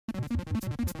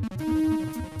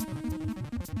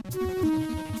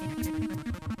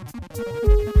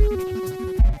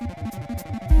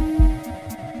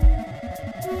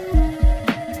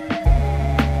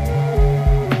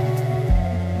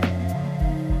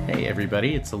Hey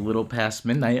everybody, it's a little past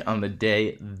midnight on the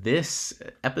day this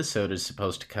episode is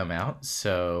supposed to come out,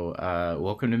 so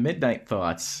welcome to Midnight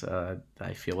Thoughts.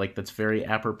 I feel like that's very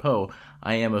apropos.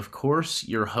 I am, of course,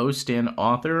 your host and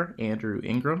author, Andrew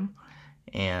Ingram,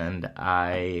 and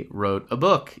I wrote a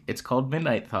book. It's called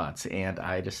Midnight Thoughts, and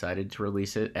I decided to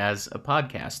release it as a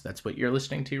podcast. That's what you're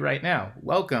listening to right now.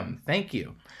 Welcome. Thank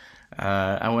you.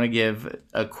 I want to give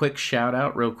a quick shout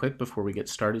out real quick before we get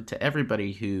started to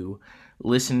everybody who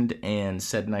listened and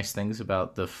said nice things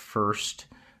about the first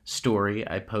story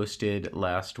I posted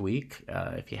last week.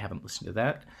 If you haven't listened to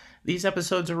that, these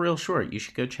episodes are real short. You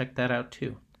should go check that out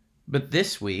too. But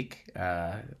this week,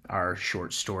 our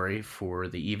short story for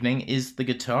the evening is The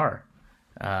Guitar.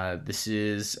 This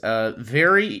is a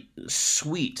very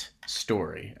sweet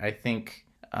story. I think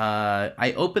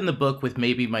I opened the book with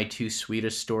maybe my two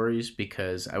sweetest stories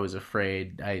because I was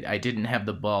afraid I didn't have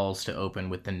the balls to open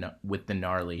with the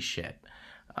gnarly shit.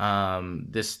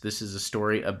 This is a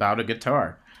story about a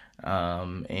guitar,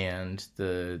 and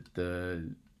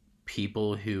the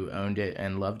people who owned it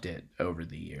and loved it over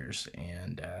the years.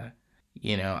 And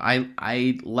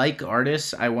I like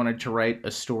artists. I wanted to write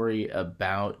a story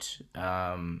about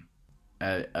an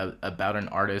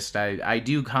artist. I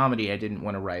do comedy. I didn't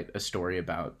want to write a story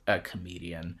about a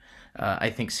comedian. I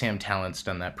think Sam Tallent's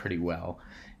done that pretty well,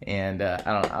 and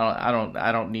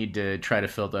I don't need to try to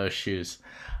fill those shoes.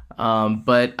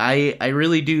 But I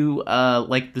really do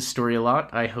like the story a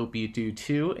lot. I hope you do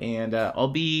too, and I'll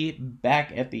be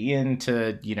back at the end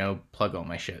to plug all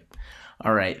my shit.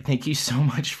 All right, thank you so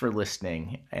much for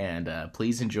listening, and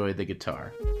please enjoy The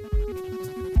Guitar.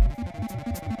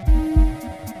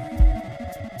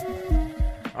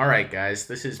 Alright guys,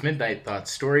 this is Midnight Thoughts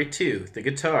Story 2, The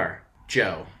Guitar.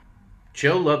 Joe.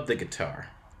 Joe loved the guitar.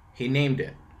 He named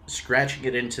it, scratching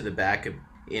it into the back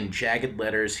in jagged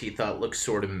letters he thought looked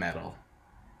sort of metal.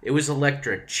 It was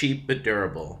electric, cheap but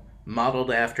durable,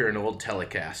 modeled after an old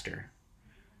Telecaster.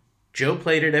 Joe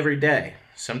played it every day,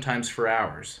 sometimes for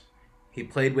hours. He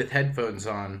played with headphones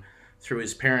on through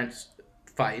his parents'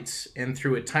 fights and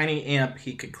through a tiny amp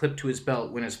he could clip to his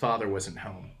belt when his father wasn't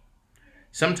home.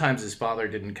 Sometimes his father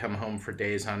didn't come home for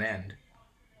days on end.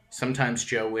 Sometimes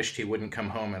Joe wished he wouldn't come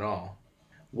home at all.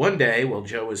 One day, while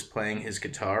Joe was playing his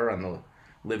guitar on the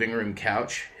living room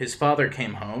couch, his father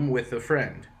came home with a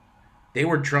friend. They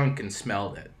were drunk and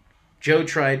smelled it. Joe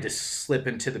tried to slip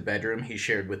into the bedroom he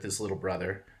shared with his little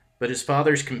brother, but his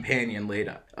father's companion laid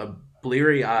a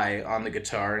bleary eye on the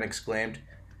guitar and exclaimed,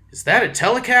 "Is that a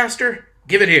Telecaster?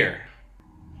 Give it here."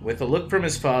 With a look from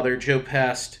his father, Joe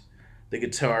passed the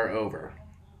guitar over.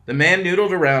 The man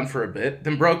noodled around for a bit,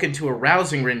 then broke into a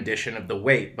rousing rendition of The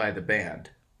Wait by the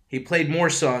band. He played more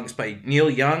songs by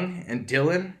Neil Young and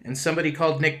Dylan and somebody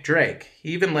called Nick Drake. He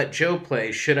even let Joe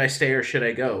play Should I Stay or Should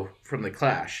I Go from The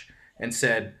Clash and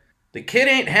said, "The kid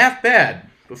ain't half bad,"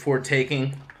 before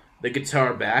taking the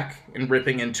guitar back and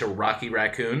ripping into Rocky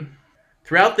Raccoon.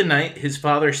 Throughout the night, his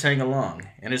father sang along,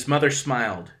 and his mother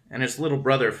smiled, and his little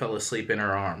brother fell asleep in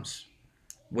her arms.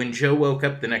 When Joe woke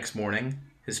up the next morning,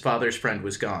 his father's friend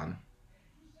was gone.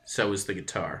 So was the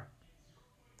guitar.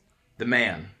 The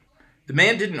man. The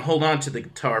man didn't hold on to the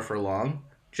guitar for long,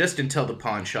 just until the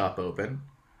pawn shop opened.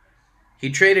 He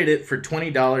traded it for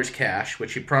 $20 cash,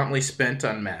 which he promptly spent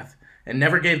on meth, and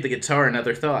never gave the guitar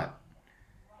another thought.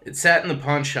 It sat in the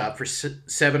pawn shop for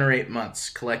 7 or 8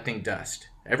 months, collecting dust.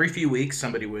 Every few weeks,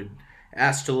 somebody would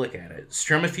ask to look at it,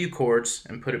 strum a few chords,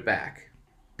 and put it back.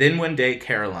 Then one day,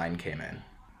 Caroline came in.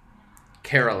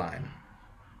 Caroline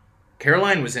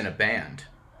was in a band,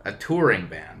 a touring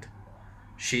band.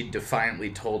 She defiantly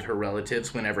told her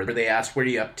relatives whenever they asked, "What are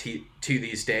you up to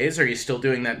these days? Are you still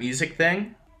doing that music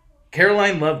thing?"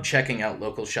 Caroline loved checking out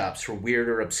local shops for weird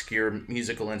or obscure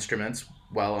musical instruments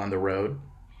while on the road.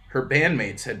 Her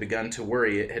bandmates had begun to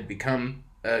worry it had become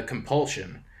a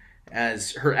compulsion,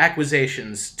 as her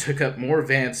acquisitions took up more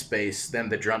van space than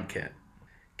the drum kit.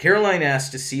 Caroline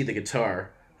asked to see the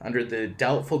guitar under the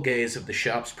doubtful gaze of the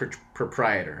shop's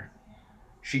proprietor.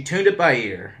 She tuned it by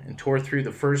ear and tore through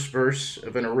the first verse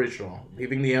of an original,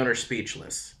 leaving the owner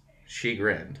speechless. She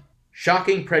grinned.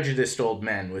 Shocking prejudiced old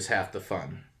men was half the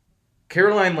fun.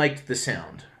 Caroline liked the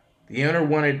sound. The owner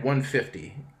wanted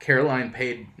 $150. Caroline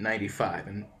paid $95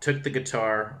 and took the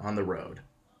guitar on the road.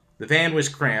 The van was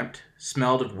cramped,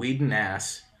 smelled of weed and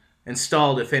ass, and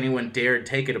stalled if anyone dared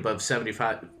take it above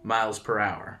 75 miles per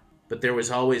hour. But there was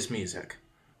always music.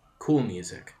 Cool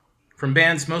music. From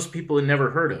bands most people had never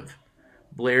heard of.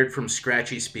 Blared from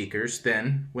scratchy speakers,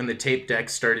 then, when the tape deck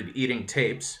started eating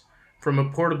tapes, from a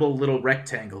portable little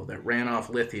rectangle that ran off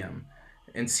lithium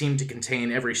and seemed to contain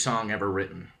every song ever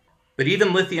written. But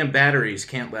even lithium batteries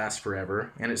can't last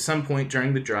forever, and at some point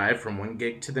during the drive from one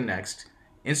gig to the next,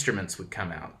 instruments would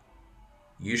come out.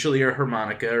 Usually a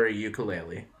harmonica or a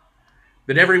ukulele.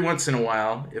 But every once in a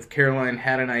while, if Caroline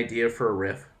had an idea for a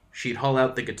riff, she'd haul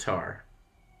out the guitar,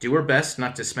 do her best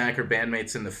not to smack her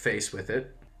bandmates in the face with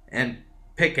it, and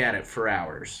pick at it for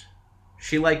hours.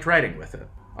 She liked writing with it.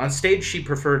 On stage, she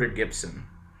preferred her Gibson,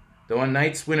 though on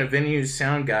nights when a venue's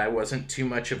sound guy wasn't too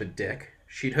much of a dick,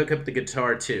 she'd hook up the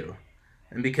guitar too,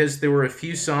 and because there were a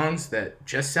few songs that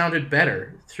just sounded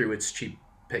better through its cheap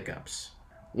pickups.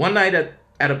 One night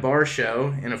at a bar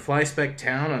show in a fly-speck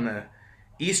town on the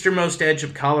easternmost edge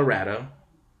of Colorado,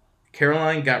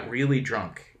 Caroline got really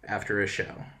drunk after a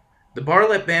show. The bar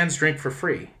let bands drink for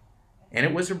free, and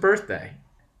it was her birthday.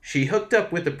 She hooked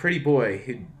up with a pretty boy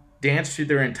who danced through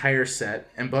their entire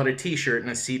set and bought a t-shirt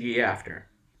and a CD after.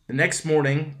 The next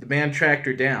morning, the band tracked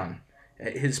her down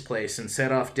at his place and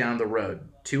set off down the road.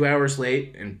 2 hours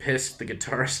late, and pissed, the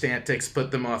guitarist antics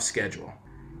put them off schedule.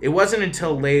 It wasn't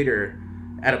until later,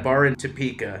 at a bar in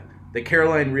Topeka, that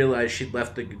Caroline realized she'd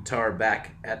left the guitar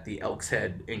back at the Elks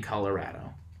Head in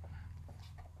Colorado.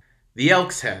 The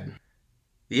Elks Head.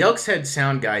 The Elks Head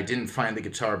sound guy didn't find the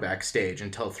guitar backstage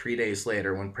until 3 days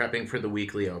later when prepping for the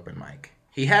weekly open mic.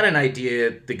 He had an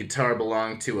idea the guitar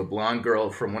belonged to a blonde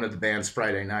girl from one of the bands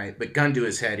Friday night, but gun to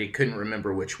his head, he couldn't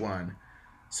remember which one,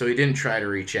 so he didn't try to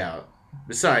reach out.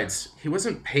 Besides, he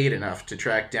wasn't paid enough to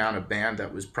track down a band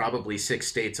that was probably 6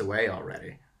 states away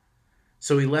already.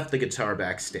 So he left the guitar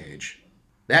backstage.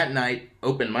 That night,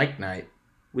 open mic night,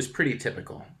 was pretty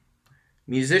typical.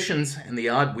 Musicians and the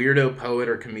odd weirdo poet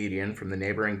or comedian from the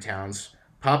neighboring towns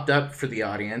popped up for the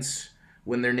audience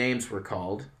when their names were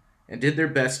called, and did their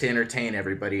best to entertain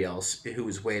everybody else who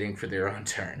was waiting for their own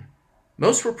turn.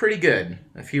 Most were pretty good,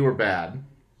 a few were bad.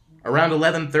 Around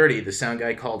 11:30, the sound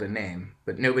guy called a name,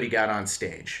 but nobody got on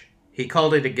stage. He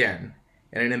called it again,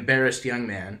 and an embarrassed young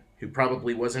man, who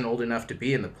probably wasn't old enough to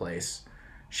be in the place,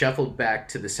 shuffled back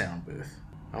to the sound booth.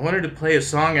 "I wanted to play a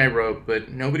song I wrote, but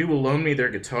nobody will loan me their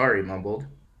guitar," he mumbled.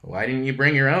 "Why didn't you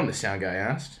bring your own?" the sound guy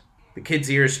asked. The kid's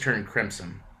ears turned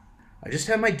crimson. "I just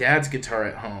have my dad's guitar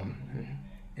at home,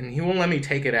 and he won't let me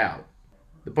take it out."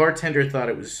 The bartender thought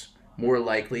it was more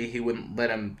likely he wouldn't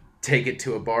let him take it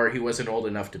to a bar he wasn't old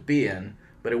enough to be in,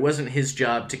 but it wasn't his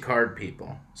job to card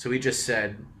people, so he just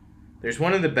said, "There's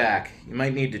one in the back, you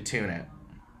might need to tune it."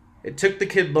 It took the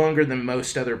kid longer than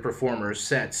most other performers'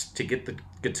 sets to get the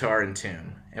guitar in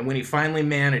tune, and when he finally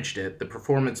managed it, the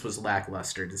performance was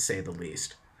lackluster, to say the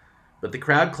least. But the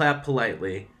crowd clapped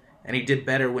politely, and he did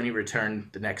better when he returned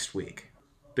the next week.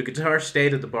 The guitar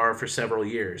stayed at the bar for several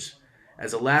years,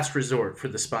 as a last resort for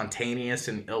the spontaneous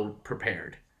and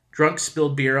ill-prepared. Drunks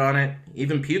spilled beer on it,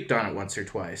 even puked on it once or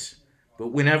twice,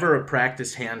 but whenever a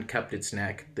practiced hand cupped its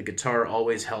neck, the guitar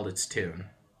always held its tune.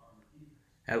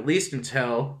 At least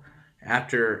until,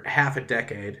 after half a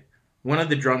decade, one of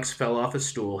the drunks fell off a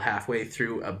stool halfway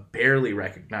through a barely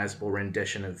recognizable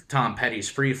rendition of Tom Petty's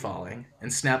Free Falling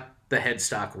and snapped the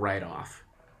headstock right off.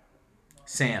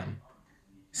 Sam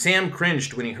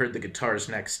cringed when he heard the guitar's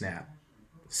neck snap.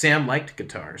 Sam liked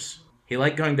guitars. He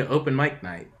liked going to open mic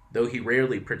night, though he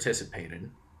rarely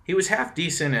participated. He was half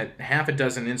decent at half a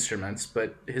dozen instruments,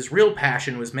 but his real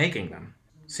passion was making them.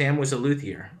 Sam was a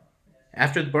luthier.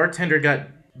 After the bartender got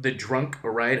the drunk a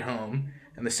ride home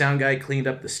and the sound guy cleaned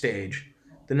up the stage,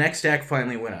 the next act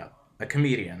finally went up, a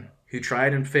comedian, who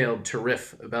tried and failed to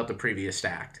riff about the previous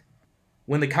act.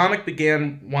 When the comic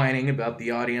began whining about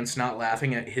the audience not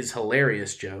laughing at his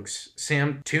hilarious jokes,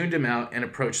 Sam tuned him out and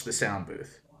approached the sound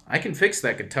booth. "I can fix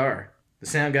that guitar." The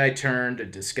sound guy turned a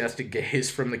disgusted gaze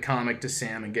from the comic to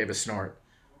Sam and gave a snort.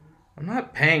 "I'm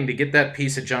not paying to get that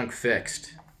piece of junk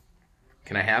fixed."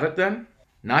 "Can I have it then?"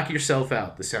 "Knock yourself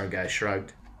out," the sound guy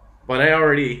shrugged. "But I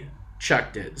already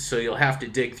chucked it, so you'll have to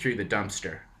dig through the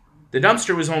dumpster." The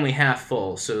dumpster was only half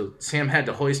full, so Sam had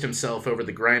to hoist himself over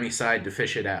the grimy side to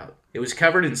fish it out. It was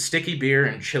covered in sticky beer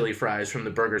and chili fries from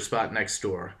the burger spot next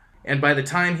door, and by the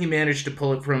time he managed to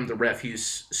pull it from the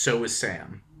refuse, so was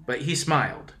Sam. But he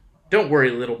smiled. "Don't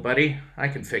worry, little buddy, I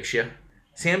can fix you."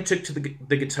 Sam took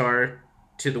the guitar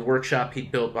to the workshop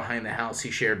he'd built behind the house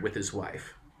he shared with his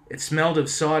wife. It smelled of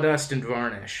sawdust and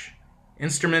varnish.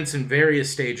 Instruments in various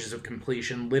stages of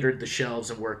completion littered the shelves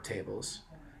and work tables.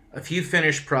 A few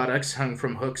finished products hung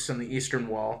from hooks on the eastern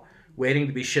wall, waiting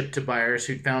to be shipped to buyers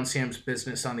who'd found Sam's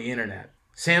business on the internet.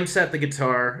 Sam set the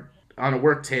guitar on a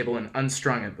work table and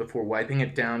unstrung it before wiping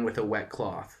it down with a wet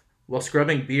cloth. While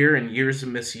scrubbing beer and years of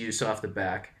misuse off the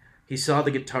back, he saw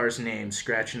the guitar's name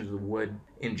scratched into the wood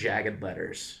in jagged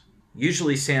letters.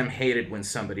 Usually Sam hated when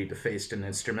somebody defaced an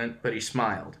instrument, but he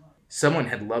smiled. Someone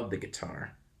had loved the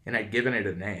guitar. and had given it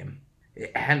a name.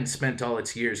 It hadn't spent all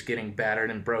its years getting battered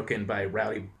and broken by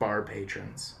rowdy bar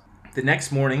patrons. The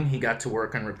next morning, he got to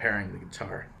work on repairing the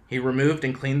guitar. He removed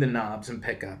and cleaned the knobs and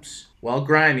pickups. While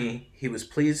grimy, he was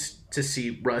pleased to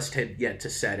see rust had yet to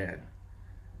set in.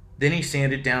 Then he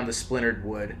sanded down the splintered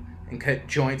wood and cut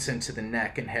joints into the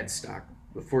neck and headstock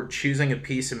before choosing a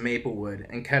piece of maple wood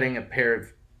and cutting a pair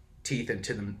of teeth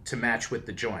into them to match with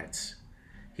the joints.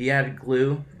 He added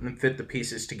glue and then fit the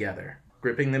pieces together,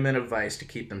 gripping them in a vise to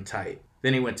keep them tight.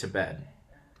 Then he went to bed.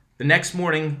 The next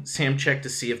morning, Sam checked to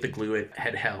see if the glue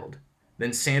had held,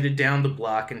 then sanded down the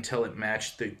block until it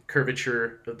matched the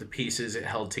curvature of the pieces it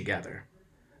held together.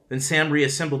 Then Sam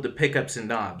reassembled the pickups and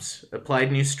knobs,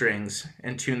 applied new strings,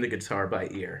 and tuned the guitar by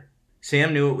ear.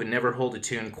 Sam knew it would never hold a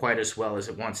tune quite as well as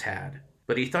it once had,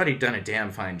 but he thought he'd done a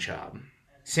damn fine job.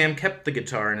 Sam kept the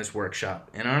guitar in his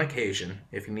workshop, and on occasion,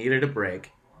 if he needed a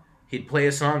break, he'd play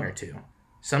a song or two.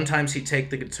 Sometimes he'd take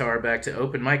the guitar back to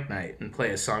open mic night and play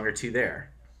a song or two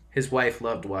there. His wife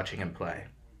loved watching him play.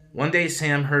 One day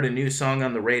Sam heard a new song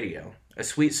on the radio, a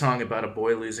sweet song about a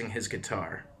boy losing his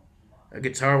guitar. A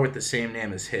guitar with the same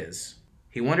name as his.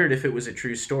 He wondered if it was a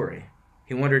true story.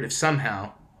 He wondered if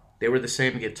somehow they were the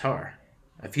same guitar.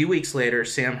 A few weeks later,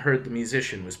 Sam heard the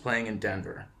musician was playing in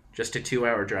Denver, just a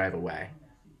 2-hour drive away.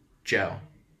 Joe.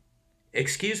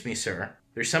 "Excuse me, sir.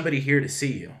 There's somebody here to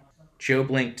see you." Joe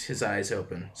blinked his eyes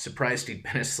open, surprised he'd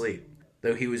been asleep,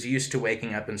 though he was used to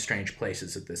waking up in strange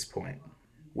places at this point.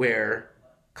 "Where?"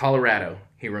 "Colorado,"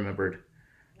 he remembered.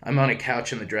 "I'm on a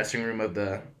couch in the dressing room of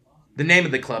the..." The name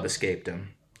of the club escaped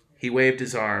him. He waved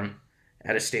his arm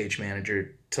at a stage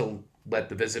manager to let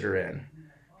the visitor in,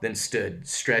 then stood,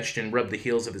 stretched, and rubbed the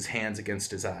heels of his hands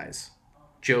against his eyes.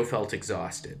 Joe felt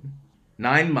exhausted.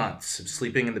 9 months of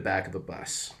sleeping in the back of a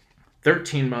bus.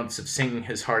 13 months of singing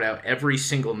his heart out every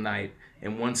single night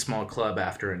in one small club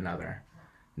after another.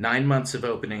 9 months of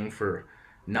opening for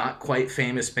not quite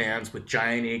famous bands with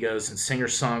giant egos and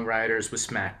singer-songwriters with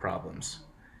smack problems.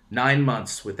 9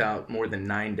 months without more than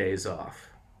 9 days off.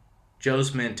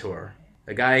 Joe's mentor,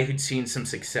 a guy who'd seen some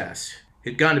success,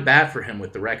 who'd gone to bat for him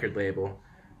with the record label,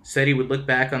 said he would look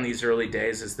back on these early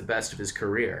days as the best of his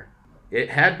career. It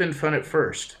had been fun at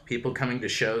first, people coming to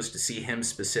shows to see him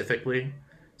specifically,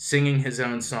 singing his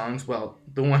own songs, well,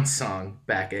 the one song,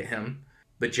 back at him.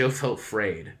 But Joe felt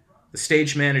frayed. The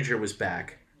stage manager was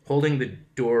back, holding the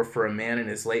door for a man in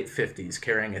his late 50s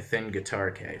carrying a thin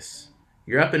guitar case.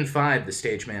 "You're up in 5, the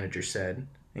stage manager said,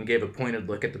 and gave a pointed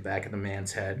look at the back of the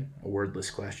man's head, a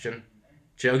wordless question.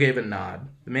 Joe gave a nod.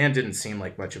 The man didn't seem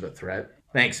like much of a threat.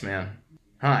 "Thanks, man."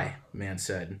 "Hi," the man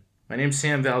said. "My name's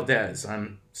Sam Valdez.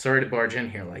 I'm sorry to barge in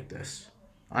here like this."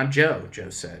 "I'm Joe," Joe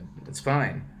said. "It's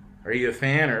fine. Are you a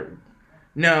fan, or..."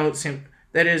 "No, Sam,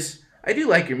 that is, I do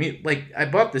like your music. Like, I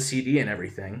bought the CD and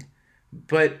everything.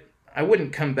 But I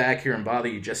wouldn't come back here and bother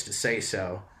you just to say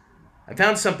so. I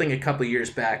found something a couple years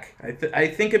back. I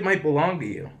think it might belong to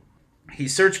you." He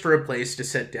searched for a place to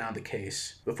set down the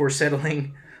case before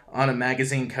settling on a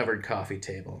magazine-covered coffee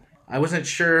table. "I wasn't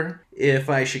sure if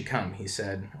I should come," he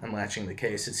said, unlatching the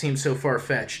case. "It seemed so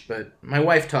far-fetched, but my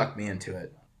wife talked me into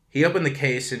it." He opened the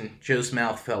case and Joe's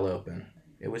mouth fell open.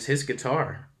 It was his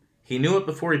guitar. He knew it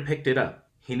before he picked it up.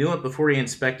 He knew it before he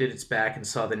inspected its back and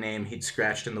saw the name he'd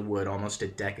scratched in the wood almost a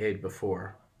decade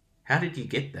before. "How did you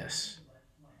get this?"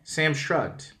 Sam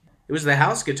shrugged. "It was the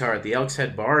house guitar at the Elks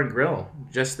Head Bar and Grill,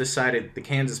 just this side of the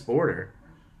Kansas border.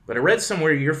 But I read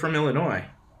somewhere you're from Illinois."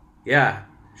 "Yeah,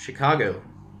 Chicago."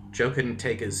 Joe couldn't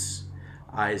take his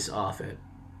eyes off it.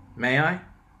 "May I?"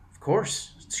 "Of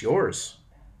course, it's yours."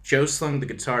 Joe slung the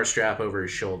guitar strap over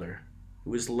his shoulder. It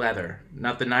was leather,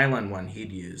 not the nylon one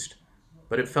he'd used,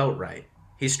 but it felt right.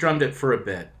 He strummed it for a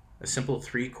bit, a simple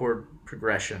 3-chord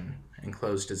progression, and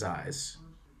closed his eyes.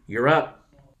 "You're up."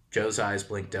 Joe's eyes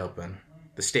blinked open.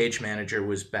 The stage manager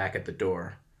was back at the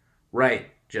door.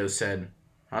 "Right," Joe said.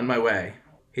 "On my way."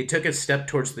 He took a step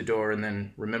towards the door and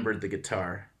then remembered the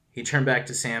guitar. He turned back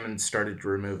to Sam and started to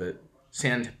remove it.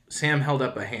 Sam held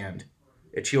up a hand.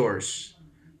 "It's yours.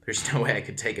 There's no way I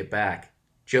could take it back."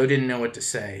 Joe didn't know what to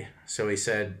say, so he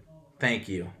said, "Thank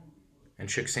you,"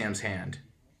 and shook Sam's hand.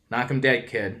 "Knock 'em dead,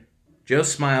 kid." Joe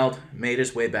smiled, made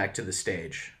his way back to the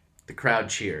stage. The crowd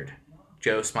cheered.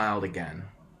 Joe smiled again.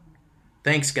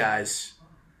 "Thanks, guys.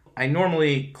 I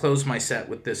normally close my set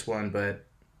with this one, but...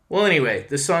 Well, anyway,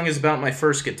 this song is about my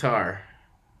first guitar.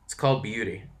 It's called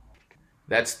Beauty."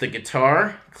 That's the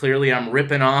guitar. Clearly I'm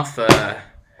ripping off a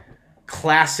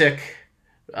classic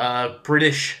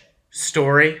British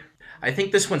story. I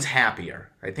think this one's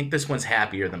happier. I think this one's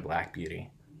happier than Black Beauty.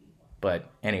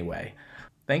 But anyway,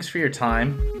 thanks for your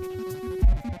time.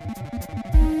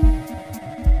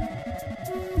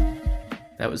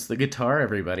 That was the guitar,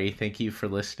 everybody. Thank you for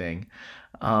listening.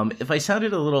 If I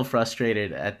sounded a little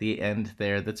frustrated at the end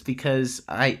there, that's because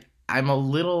I'm a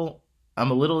little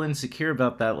insecure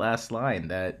about that last line,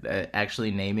 that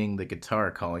actually naming the guitar,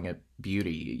 calling it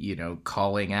Beauty,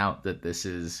 calling out that this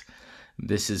is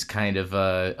kind of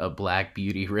a Black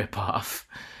Beauty ripoff,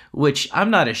 which I'm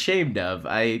not ashamed of.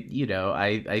 I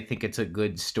think it's a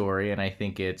good story, and I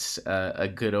think it's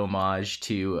a good homage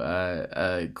to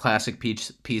a classic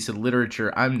piece of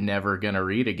literature I'm never gonna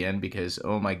read again because,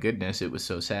 oh my goodness, it was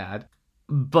so sad.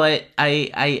 But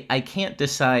I can't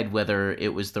decide whether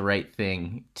it was the right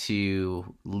thing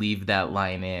to leave that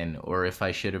line in, or if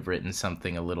I should have written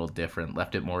something a little different,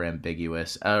 left it more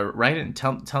ambiguous. Write it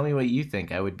and tell me what you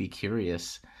think. I would be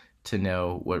curious to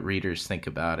know what readers think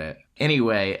about it.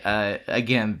 Anyway,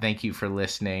 again, thank you for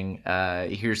listening.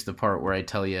 Here's the part where I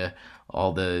tell you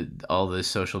all the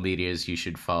social medias you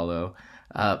should follow.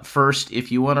 First, if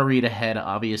you want to read ahead,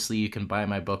 obviously you can buy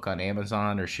my book on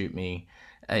Amazon or shoot me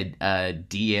a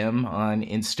DM on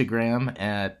Instagram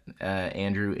at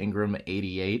Andrew Ingram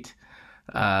 88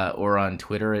 or on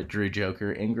Twitter at Drew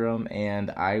Joker Ingram, and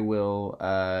I will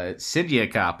send you a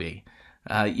copy.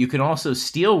 You can also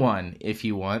steal one if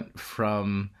you want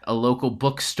from a local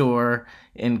bookstore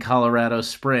in Colorado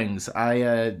Springs.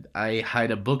 I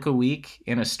hide a book a week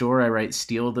in a store. I write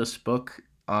 "Steal this book"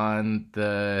 on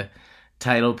the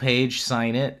title page,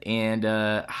 sign it, and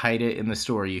hide it in the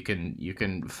store. You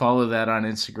can follow that on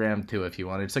Instagram too if you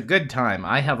want. It's a good time.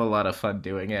 I have a lot of fun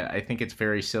doing it. I think it's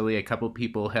very silly. A couple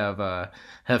people have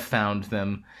found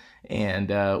them, and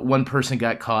one person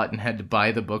got caught and had to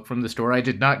buy the book from the store. I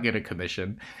did not get a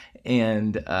commission,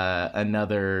 and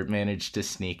another managed to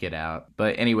sneak it out.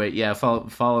 But anyway, yeah,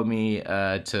 follow me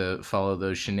to follow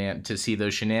those to see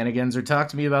those shenanigans, or talk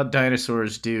to me about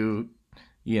dinosaurs.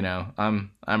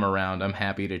 I'm around. I'm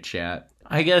happy to chat.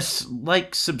 I guess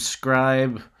like,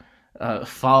 subscribe,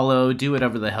 follow, do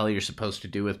whatever the hell you're supposed to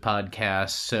do with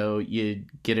podcasts so you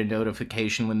get a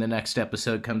notification when the next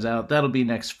episode comes out. That'll be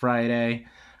next Friday.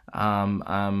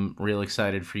 I'm real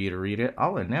excited for you to read it.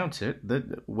 I'll announce it,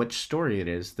 which story it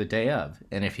is, the day of.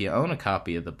 And if you own a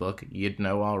copy of the book, you'd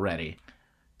know already.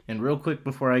 And real quick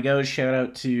before I go, shout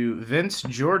out to Vince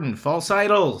Jordan, False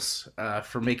Idols,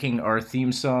 for making our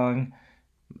theme song.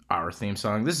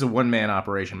 This is a one-man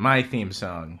operation. My theme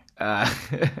song.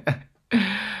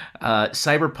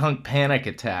 Cyberpunk Panic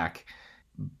Attack.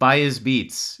 Buy his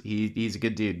beats. He's a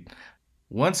good dude.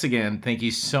 Once again, thank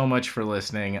you so much for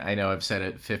listening. I know I've said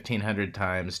it 1,500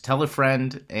 times. Tell a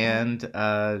friend, and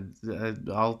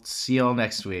I'll see y'all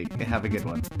next week. Have a good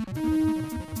one.